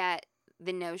say get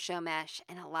the no-show mesh,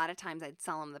 and a lot of times I'd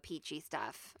sell them the peachy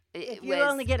stuff. If you're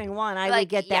only getting one, I would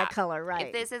get that color, right?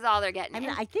 If this is all they're getting. I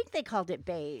mean, I think they called it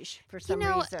beige for some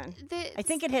reason. I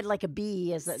think it had like a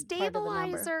B as a part of the number.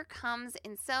 Stabilizer comes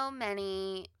in so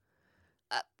many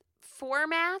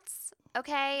formats,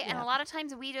 okay? And a lot of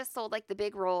times we just sold like the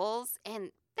big rolls,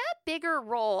 and that bigger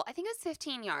roll, I think it was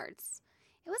 15 yards.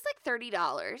 It was like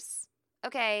 $30,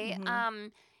 okay? Mm-hmm.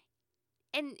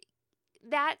 And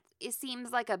that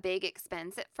seems like a big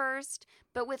expense at first,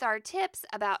 but with our tips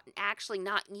about actually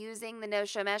not using the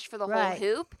no-show mesh for the whole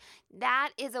hoop,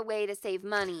 that is a way to save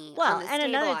money on the and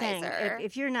stabilizer. Another thing,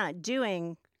 if you're not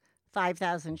doing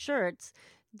 5,000 shirts,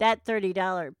 that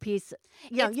 $30 piece,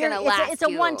 it's a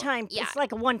one-time. Yeah. It's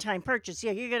like a one-time purchase.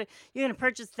 Yeah, you're gonna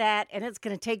purchase that, and it's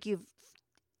gonna take you.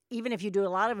 Even if you do a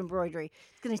lot of embroidery,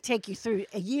 it's going to take you through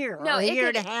a year or a year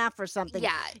and a half or something.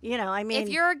 Yeah. I mean. If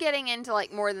you're getting into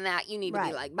like more than that, you need to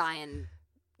be like buying,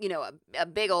 a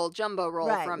big old jumbo roll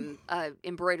from a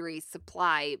embroidery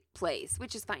supply place,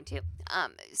 which is fine too.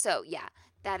 So yeah,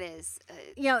 that is.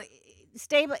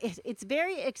 Stable. It's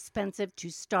very expensive to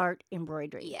start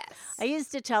embroidery. Yes. I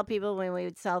used to tell people when we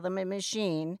would sell them a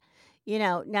machine,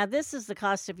 now this is the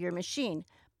cost of your machine.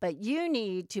 But you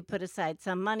need to put aside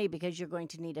some money because you're going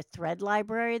to need a thread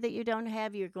library that you don't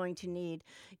have. You're going to need,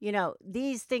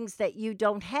 these things that you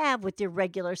don't have with your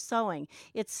regular sewing.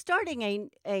 It's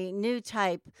starting a new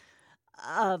type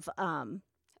of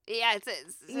it's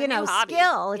a new hobby.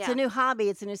 Skill. It's a new hobby.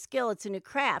 It's a new skill. It's a new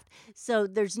craft. So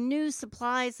there's new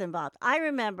supplies involved. I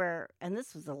remember, and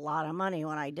this was a lot of money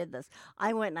when I did this.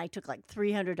 I went and I took like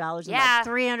 $300 and bought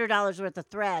 $300 worth of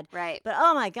thread. Right. But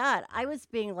oh my God, I was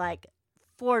being like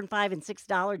 $4 and $5 and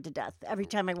 $6 to death every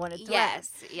time I wanted thread.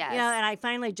 Yes. And I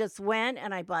finally just went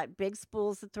and I bought big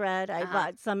spools of thread. I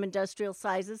bought some industrial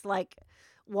sizes like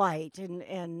white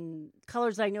and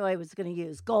colors I knew I was going to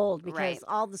use, gold, because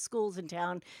all the schools in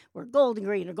town were gold and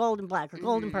green or gold and black or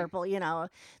gold and purple,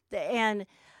 And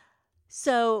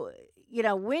so,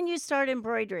 when you start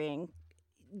embroidering,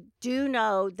 do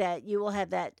know that you will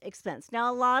have that expense.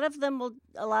 Now, a lot of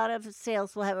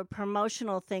sales will have a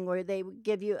promotional thing where they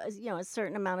give you, a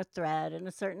certain amount of thread and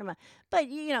a certain amount. But,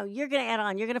 you're going to add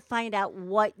on. You're going to find out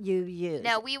what you use.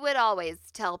 Now, we would always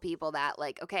tell people that,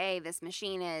 like, okay, this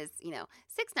machine is,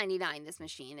 $6.99. This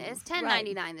machine is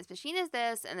 $10.99. This machine is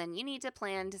this. And then you need to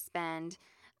plan to spend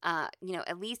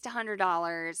at least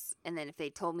 $100. And then if they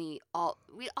told me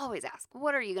we'd always ask,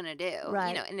 what are you going to do?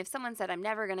 Right. And if someone said, I'm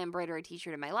never going to embroider a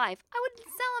t-shirt in my life, I would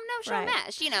sell them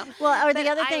no-show mesh, Well, or but the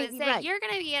other I thing, would say, you're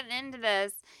going to be getting into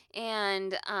this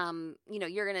and,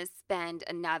 you're going to spend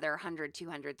another $100,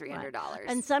 $200, $300.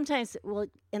 And sometimes,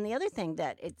 and the other thing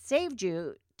that it saved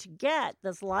you to get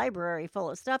this library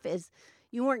full of stuff is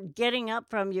you weren't getting up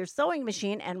from your sewing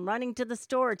machine and running to the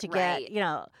store to get,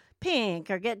 pink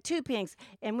or get 2 pinks.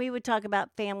 And we would talk about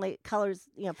family colors,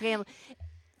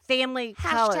 family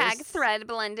colors. Hashtag thread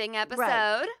blending episode.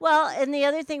 Right. Well, and the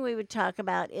other thing we would talk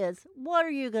about is, what are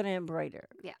you going to embroider?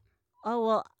 Yeah. Oh,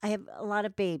 well, I have a lot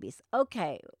of babies.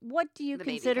 Okay. What do you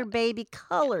consider baby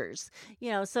colors?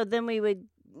 So then we would,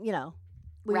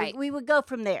 we would go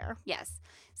from there. Yes.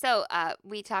 So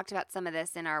we talked about some of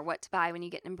this in our What to Buy When You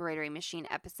Get an Embroidery Machine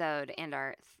episode and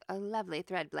our lovely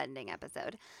thread blending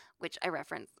episode, which I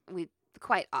reference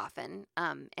quite often.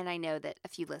 And I know that a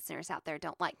few listeners out there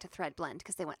don't like to thread blend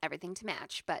because they want everything to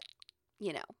match. But,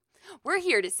 we're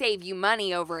here to save you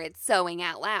money over at Sewing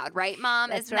Out Loud, right,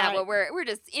 Mom? That's Isn't that what we're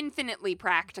just infinitely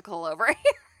practical over here?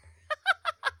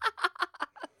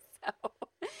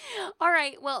 All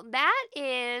right, well, that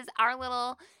is our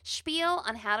little spiel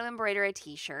on how to embroider a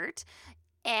t-shirt.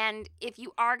 And if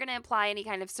you are going to apply any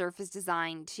kind of surface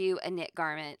design to a knit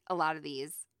garment, a lot of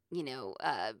these,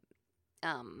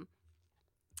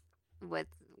 with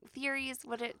theories,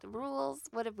 rules,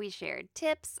 what have we shared?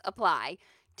 Tips apply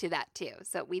to that too.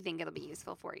 So we think it'll be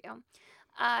useful for you.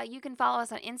 You can follow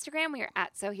us on Instagram. We are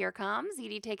at So Here Comes.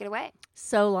 Edie, take it away.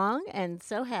 So long and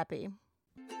so happy.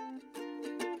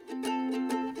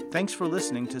 Thanks for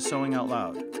listening to Sewing Out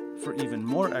Loud. For even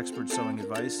more expert sewing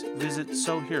advice, visit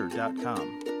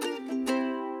sewhere.com.